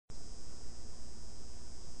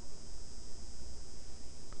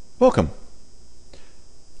Welcome.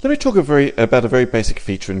 Let me talk about a very basic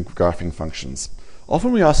feature in graphing functions.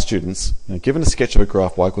 Often we ask students, given a sketch of a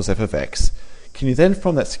graph y equals f of x, can you then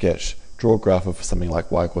from that sketch draw a graph of something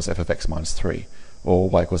like y equals f of x minus 3, or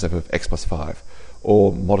y equals f of x plus 5,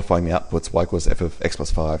 or modifying the outputs y equals f of x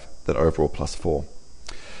plus 5, then overall plus 4.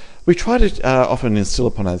 We try to often instill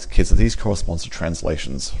upon our kids that these correspond to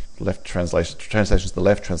translations. Translations to the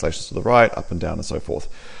left, translations to the right, up and down and so forth.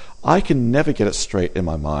 I can never get it straight in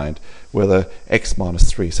my mind whether x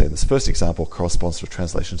minus 3, say in this first example, corresponds to a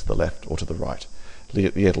translation to the left or to the right,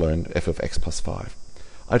 let alone f of x plus 5.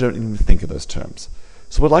 I don't even think in those terms.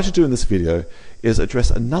 So what I'd like to do in this video is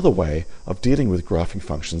address another way of dealing with graphing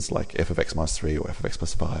functions like f of x minus 3 or f of x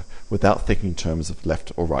plus 5 without thinking in terms of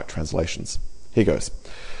left or right translations. Here goes.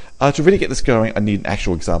 To really get this going, I need an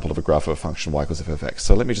actual example of a graph of a function y equals f of x.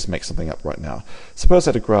 So let me just make something up right now. Suppose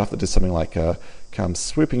I had a graph that did something like comes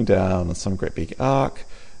swooping down on some great big arc,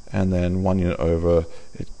 and then 1 unit over,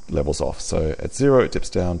 it levels off. So at 0, it dips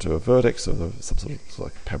down to a vertex, or some sort of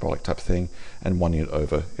like parabolic type thing, and 1 unit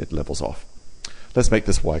over, it levels off. Let's make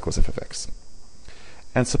this y equals f of x.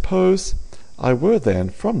 And suppose I were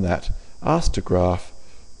then, from that, asked to graph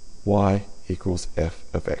y equals f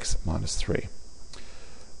of x minus 3.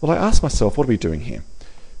 Well, I asked myself, what are we doing here?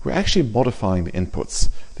 We're actually modifying the inputs.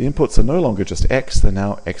 The inputs are no longer just x, they're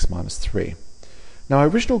now x minus 3. Now, our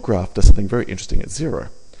original graph does something very interesting at 0.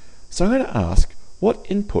 So I'm going to ask, what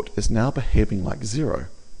input is now behaving like 0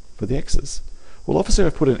 for the x's? Well, obviously,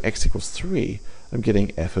 if I put in x equals 3, I'm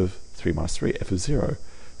getting f of 3 minus 3, f of 0.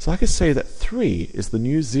 So I could say that 3 is the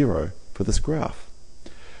new 0 for this graph,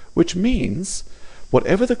 which means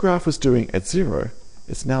whatever the graph was doing at 0,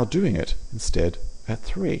 it's now doing it instead at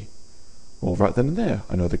 3. Well, right then and there,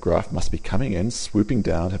 I know the graph must be coming in, swooping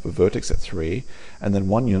down, have a vertex at 3, and then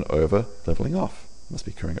 1 unit over, leveling off. Must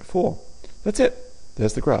be occurring at 4. That's it.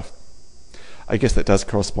 There's the graph. I guess that does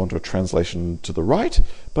correspond to a translation to the right,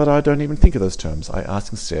 but I don't even think of those terms. I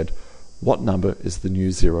ask instead, what number is the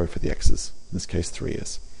new 0 for the x's? In this case, 3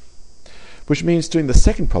 is. Which means doing the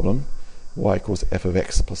second problem, y equals f of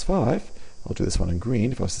x plus 5, I'll do this one in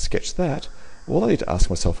green if I was to sketch that, all I need to ask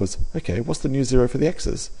myself was, okay, what's the new 0 for the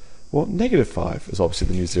x's? Well, negative 5 is obviously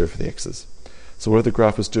the new 0 for the x's. So whatever the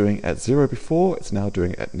graph was doing at 0 before, it's now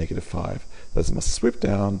doing at negative 5. Those must swoop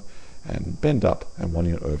down and bend up, and 1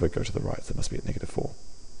 unit over, go to the right. So it must be at negative 4.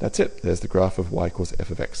 That's it. There's the graph of y equals f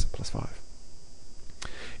of x plus 5.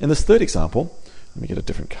 In this third example, let me get a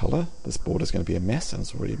different color. This board is going to be a mess, and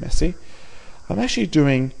it's already messy. I'm actually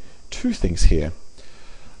doing two things here.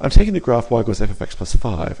 I'm taking the graph y equals f of x plus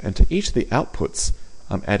 5, and to each of the outputs,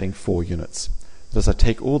 I'm adding 4 units. That is, I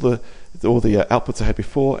take all the outputs I had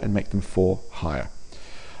before and make them 4 higher.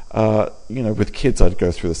 With kids, I'd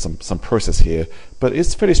go through some process here, but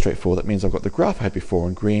it's fairly straightforward. That means I've got the graph I had before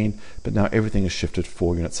in green, but now everything is shifted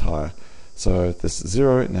 4 units higher. So this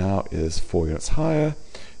 0 now is 4 units higher.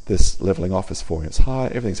 This leveling off is 4 units higher.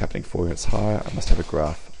 Everything's happening 4 units higher. I must have a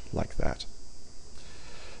graph like that.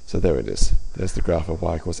 So there it is. There's the graph of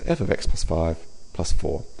y equals f of x plus 5 plus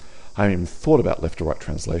 4. I haven't even thought about left or right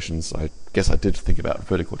translations. I guess I did think about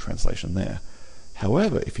vertical translation there.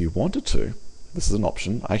 However, if you wanted to, this is an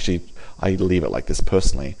option. I leave it like this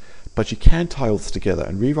personally, but you can tie all this together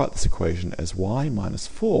and rewrite this equation as y minus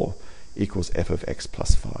 4 equals f of x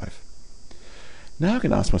plus 5. Now I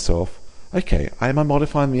can ask myself, okay, am I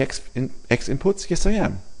modifying the x inputs? Yes, I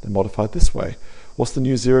am. They're modified this way. What's the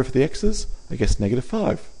new 0 for the x's? I guess negative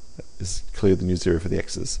 5 is clearly the new 0 for the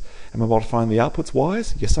x's. Am I modifying the outputs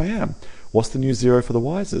y's? Yes, I am. What's the new 0 for the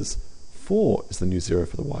y's? 4 is the new 0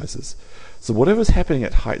 for the y's. So whatever's happening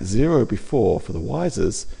at height 0 before for the y's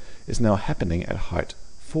is now happening at height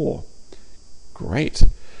 4. Great.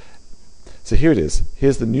 So here it is.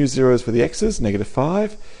 Here's the new 0s for the x's, negative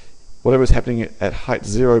 5. Whatever's happening at height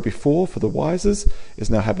 0 before for the y's is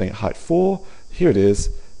now happening at height 4. Here it is.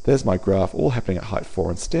 There's my graph, all happening at height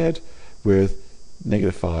 4 instead, with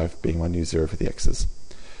negative 5 being my new 0 for the x's.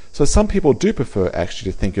 So some people do prefer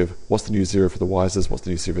actually to think of what's the new 0 for the y's, what's the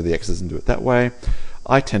new 0 for the x's, and do it that way.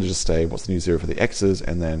 I tend to just say what's the new 0 for the x's,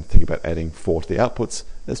 and then think about adding 4 to the outputs.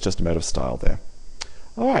 It's just a matter of style there.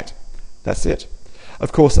 Alright, that's it.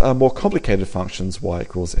 Of course, more complicated functions, y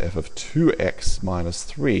equals f of 2x minus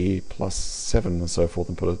 3 plus 7 and so forth,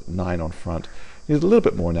 and put a 9 on front, need a little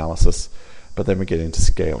bit more analysis, but then we get into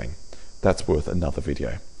scaling. That's worth another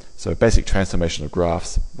video. So basic transformation of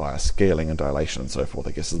graphs via scaling and dilation and so forth,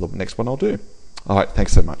 I guess, is the next one I'll do. All right,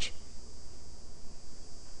 thanks so much.